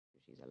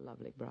a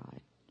lovely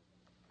bride.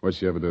 What'd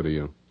she ever do to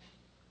you?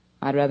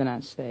 I'd rather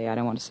not say. I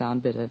don't want to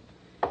sound bitter.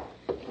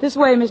 This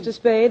way, Mr.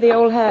 Spade. The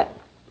old hat.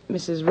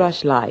 Mrs.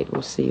 Rushlight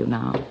will see you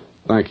now.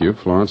 Thank you,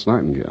 Florence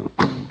Nightingale.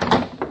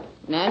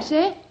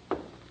 Nancy?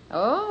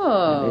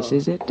 Oh. This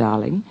is it,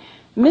 darling.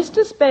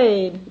 Mr.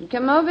 Spade.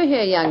 Come over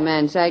here, young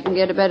man, so I can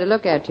get a better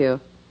look at you.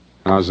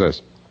 How's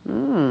this?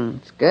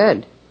 It's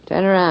good.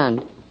 Turn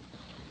around.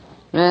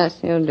 Yes,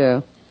 you'll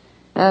do.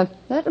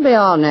 That'll be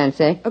all,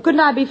 Nancy. Couldn't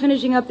I be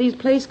finishing up these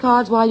place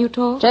cards while you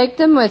talk? Take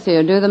them with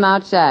you. Do them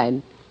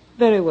outside.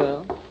 Very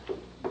well.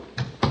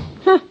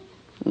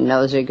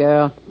 Nosy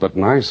girl. But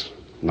nice.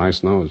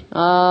 Nice nose.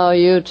 Oh,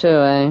 you too,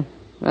 eh?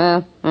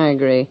 Well, I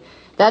agree.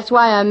 That's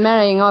why I'm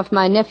marrying off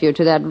my nephew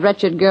to that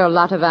wretched girl,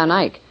 Lotte Van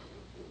Eyck.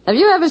 Have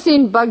you ever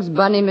seen Bugs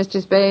Bunny,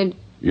 Mr. Spade?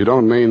 You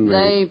don't mean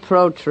They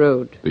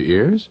protrude. The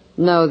ears?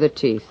 No, the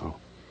teeth. Oh.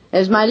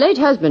 As my late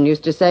husband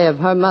used to say of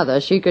her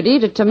mother, she could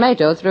eat a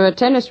tomato through a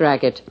tennis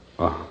racket.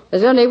 Oh.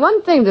 There's only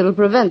one thing that'll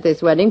prevent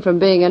this wedding from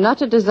being an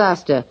utter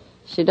disaster.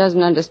 She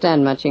doesn't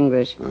understand much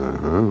English.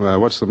 Uh-huh.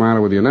 What's the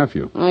matter with your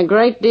nephew? A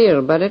great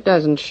deal, but it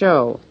doesn't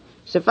show.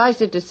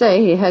 Suffice it to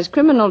say, he has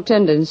criminal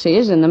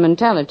tendencies and the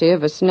mentality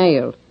of a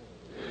snail.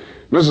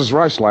 Mrs.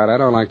 Rushlight, I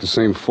don't like to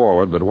seem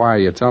forward, but why are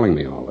you telling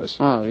me all this?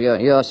 Oh,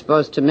 you're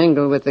supposed to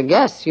mingle with the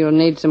guests. You'll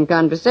need some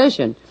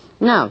conversation.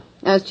 Now,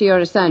 as to your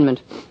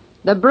assignment.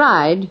 The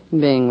bride,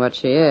 being what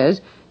she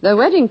is, the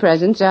wedding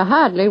presents are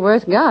hardly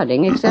worth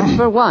guarding, except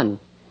for one.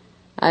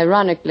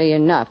 Ironically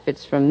enough,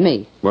 it's from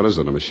me. What is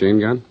it, a machine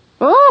gun?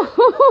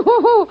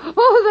 Oh,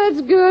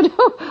 that's good.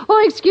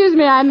 Oh, excuse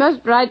me, I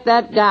must write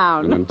that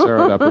down. And then tear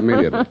it up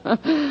immediately.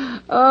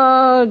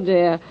 Oh,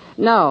 dear.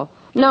 No,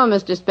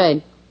 Mr.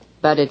 Spade.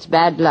 But it's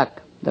bad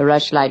luck, the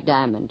Rushlight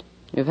Diamond.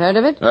 You've heard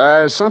of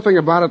it? Something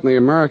about it in the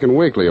American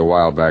Weekly a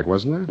while back,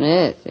 wasn't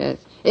there? Yes.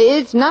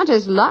 It's not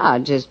as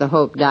large as the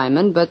Hope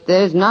Diamond, but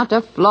there's not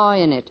a flaw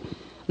in it.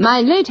 My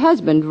late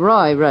husband,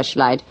 Roy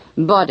Rushlight,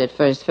 bought it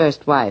for his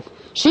first wife.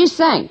 She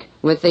sank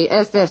with the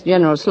SS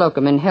General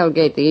Slocum in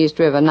Hellgate, the East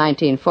River,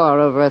 1904,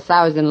 over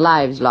 1,000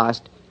 lives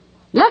lost.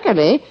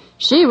 Luckily,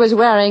 she was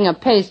wearing a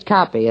paste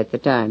copy at the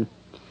time.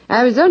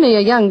 I was only a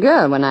young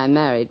girl when I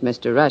married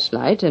Mr.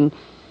 Rushlight, and,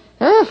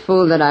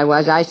 fool that I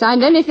was, I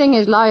signed anything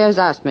his lawyers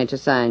asked me to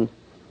sign.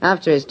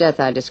 After his death,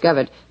 I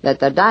discovered that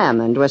the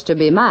diamond was to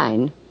be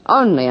mine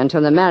only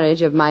until the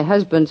marriage of my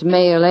husband's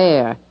male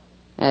heir,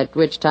 at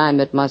which time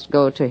it must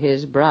go to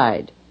his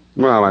bride.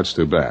 Well, that's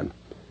too bad.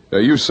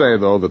 You say,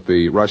 though, that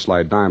the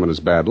Rushlight Diamond is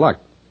bad luck.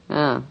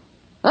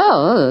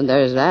 Oh,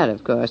 there's that,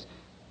 of course.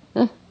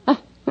 I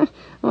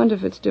wonder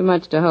if it's too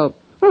much to hope.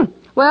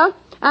 Well,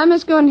 I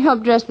must go and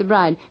help dress the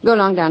bride. Go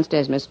along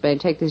downstairs, Miss Spade.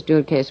 Take this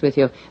jewel case with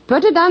you.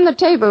 Put it on the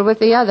table with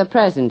the other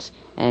presents,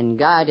 and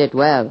guard it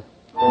well.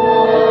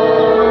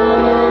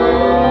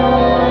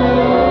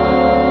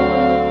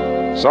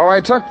 So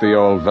I took the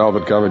old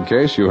velvet-covered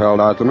case you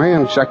held out to me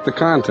and checked the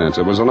contents.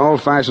 It was an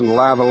old-fashioned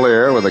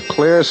lavalier with a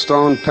clear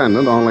stone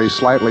pendant only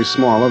slightly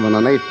smaller than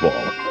an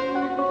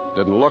 8-ball.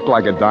 Didn't look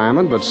like a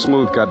diamond, but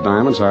smooth-cut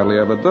diamonds hardly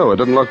ever do. It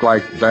didn't look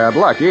like bad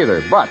luck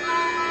either, but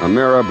a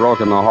mirror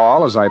broke in the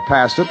hall as I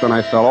passed it, then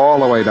I fell all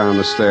the way down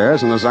the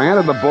stairs, and as I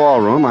entered the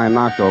ballroom, I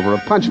knocked over a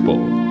punch bowl.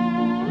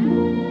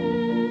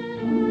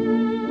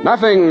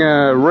 Nothing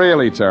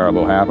really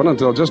terrible happened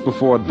until just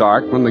before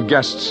dark when the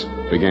guests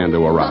began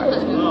to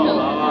arrive.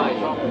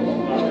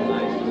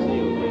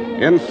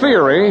 In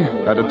theory,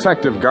 a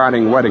detective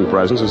guarding wedding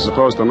presents is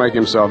supposed to make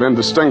himself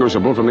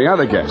indistinguishable from the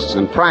other guests.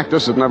 In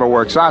practice, it never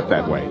works out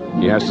that way.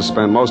 He has to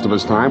spend most of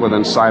his time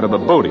within sight of the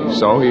booty,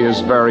 so he is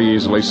very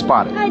easily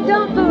spotted. I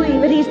don't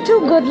believe it. He's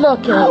too good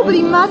looking. Oh, but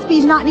he must be.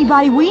 He's not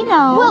anybody we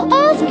know. Well,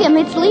 ask him.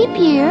 It's leap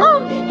year.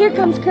 Oh, here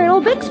comes Colonel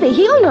Bixby.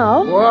 He'll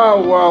know.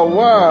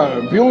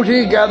 Well.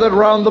 Beauty gathered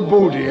round the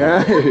booty,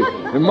 eh?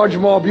 And much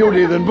more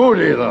beauty than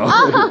booty, though.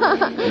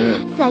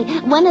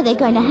 Say, when are they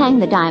going to hang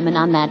the diamond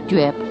on that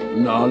drip?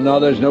 No,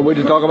 there's no way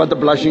to talk about the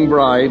blushing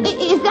bride.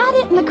 Is that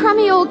it in the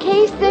crummy old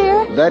case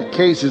there? That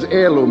case is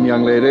heirloom,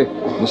 young lady.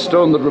 The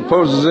stone that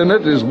reposes in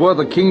it is worth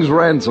a king's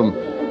ransom.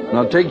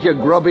 Now take your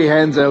grubby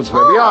hands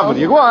elsewhere. Be off with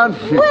you. Go on.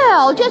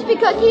 Well, just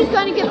because he's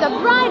going to give the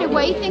bride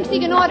away, he thinks he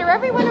can order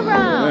everyone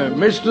around.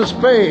 Mr.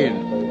 Spade,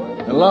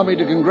 allow me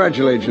to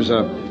congratulate you,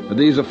 sir. At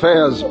these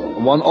affairs,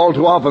 one all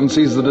too often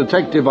sees the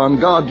detective on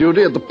guard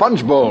duty at the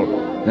punch bowl.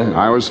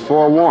 I was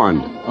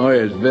forewarned. Oh,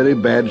 yes, very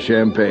bad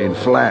champagne.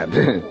 Flat.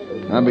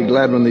 I'll be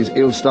glad when these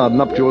ill-starred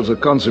nuptials are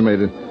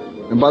consummated.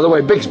 And by the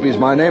way, Bixby's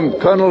my name,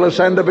 Colonel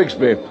Lysander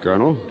Bixby.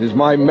 Colonel? It is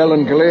my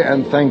melancholy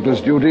and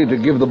thankless duty to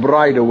give the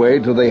bride away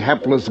to the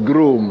hapless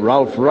groom,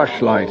 Ralph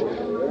Rushlight.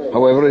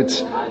 However,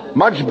 it's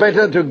much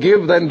better to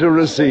give than to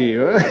receive.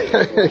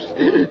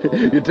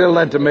 You tell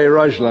that to May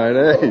Rushlight,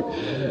 eh?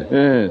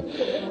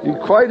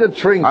 You're quite a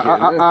trinket.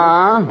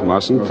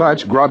 Mustn't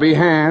touch grubby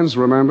hands,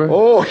 remember?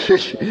 Oh,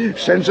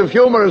 sense of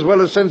humor as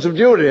well as sense of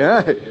duty,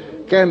 eh?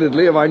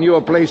 Candidly, if I knew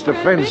a place to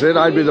fence it,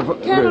 I'd be the...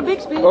 Colonel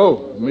Bixby.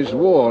 Oh, Miss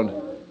Ward.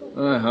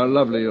 How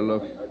lovely you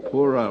look.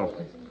 Poor Ralph.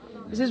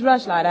 Mrs.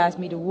 Rushlight asked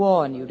me to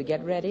warn you to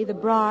get ready. The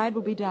bride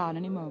will be down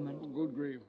any moment. Good grief.